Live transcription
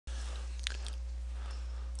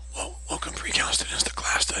Account students to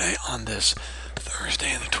class today on this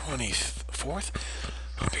Thursday the 24th.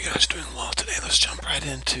 Hope you guys are doing well today. Let's jump right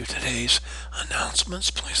into today's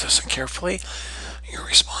announcements. Please listen carefully. You're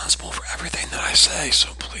responsible for everything that I say, so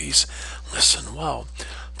please listen well.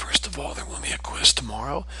 First of all, there will be a quiz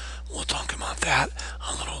tomorrow. We'll talk about that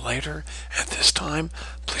a little later. At this time,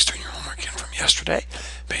 please turn your homework in from yesterday,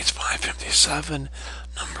 page 557,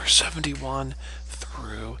 number 71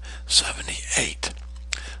 through 78.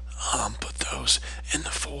 Put those in the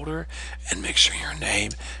folder and make sure your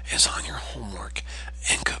name is on your homework.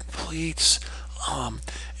 Incompletes,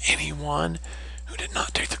 anyone who did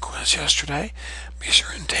not take the quiz yesterday, be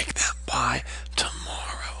sure and take that by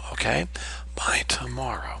tomorrow, okay? By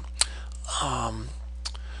tomorrow.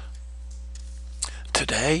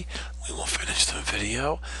 Today, we will finish the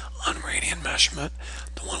video on radian measurement,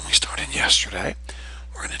 the one we started yesterday.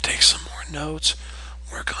 We're going to take some more notes,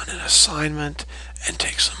 work on an assignment, and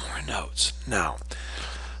take some more notes. Now,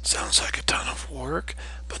 sounds like a ton of work,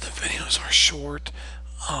 but the videos are short,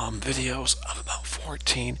 videos of about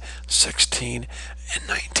 14, 16, and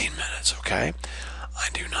 19 minutes, okay? I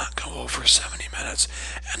do not go over 70 minutes.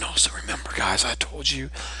 And also remember, guys, I told you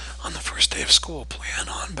on the first day of school, plan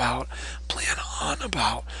on about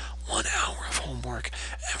 1 hour of homework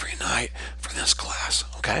every night for this class,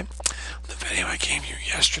 okay? The video I gave you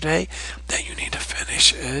yesterday that you need to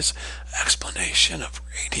finish is explanation of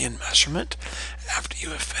radian measurement. After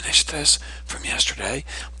you have finished this from yesterday,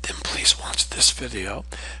 then please watch this video,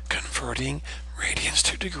 converting radians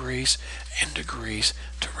to degrees and degrees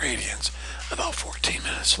to radians, about 14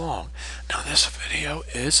 minutes long. Now this video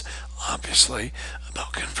is obviously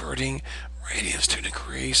about converting radians to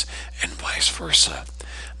degrees and vice versa.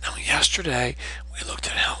 Now yesterday we looked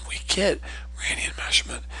at how we get radian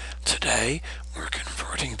measurement. Today we're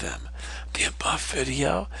converting them. The above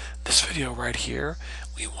video, this video right here,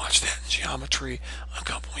 we watched that in geometry a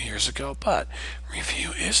couple of years ago, but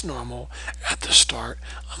review is normal at the start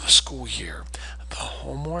of a school year. The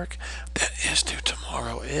homework that is due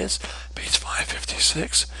tomorrow is page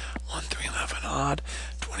 556, 1 through 11 odd,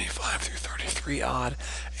 25 through 33 odd,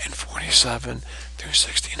 and 47 through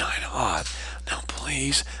 69 odd. Now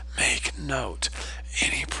please make note.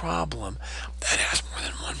 Any problem that has more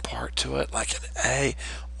than one part to it, like an A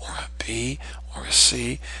or a B or a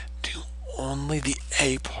C, do only the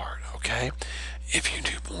A part, okay? If you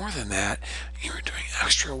do more than that, you're doing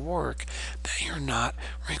extra work that you're not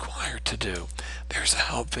required to do. There's a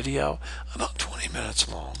help video about 20 minutes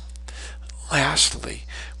long. Lastly,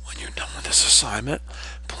 when you're done with this assignment,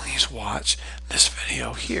 please watch this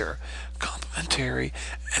video here, complementary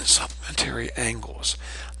and supplementary angles.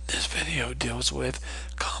 This video deals with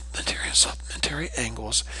complementary and supplementary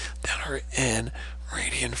angles that are in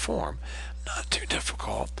radian form. Not too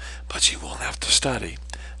difficult, but you will have to study.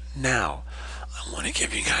 Now, I want to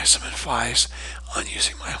give you guys some advice on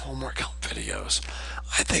using my homework help videos.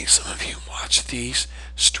 I think some of you watch these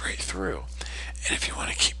straight through, and if you want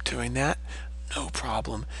to keep doing that, no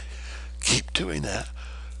problem. Keep doing that.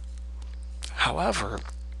 However,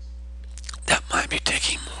 that might be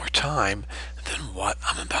taking more time than what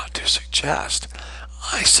I'm about to suggest.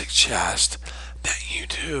 I suggest that you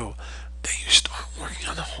start working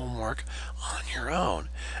on the homework on your own.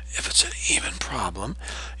 If it's an even problem,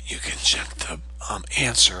 you can check the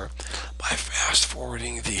answer by fast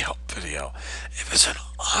forwarding the help video. If it's an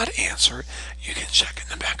odd answer, you can check in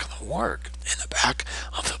the back of the work, in the back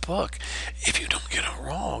of the book. If you don't get it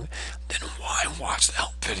wrong, then why watch the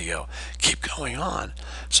help video? Keep going on.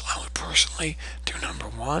 So I would personally do number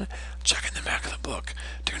 1, check in the back of the book.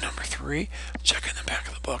 Do number 3, check in the back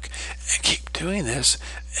of the book. And keep doing this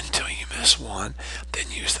until you miss one.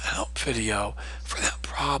 Then use the help video for that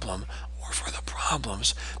problem or for the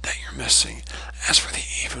problems that you're missing. As for the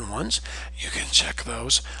even ones, you can check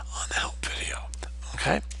those on the help video.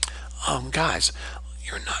 Okay? Guys,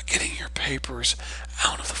 you're not getting your papers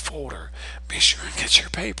out of the folder. Be sure and get your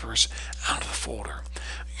papers out of the folder.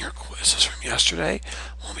 Your quizzes from yesterday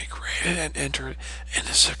will be graded and entered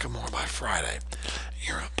into Sycamore by Friday.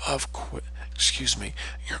 Your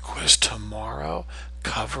quiz tomorrow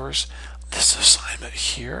covers this assignment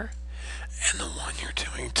here and the one you're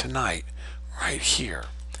doing tonight right here.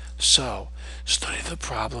 So, study the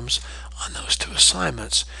problems on those 2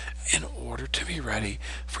 assignments in order to be ready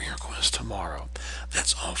for your quiz tomorrow.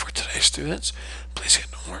 That's all for today, students. Please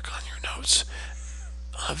get to work on your notes,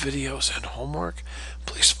 videos, and homework.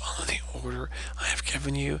 Please follow the order I have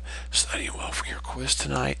given you. Study well for your quiz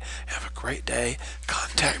tonight. Have a great day.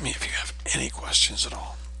 Contact me if you have any questions at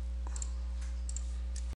all.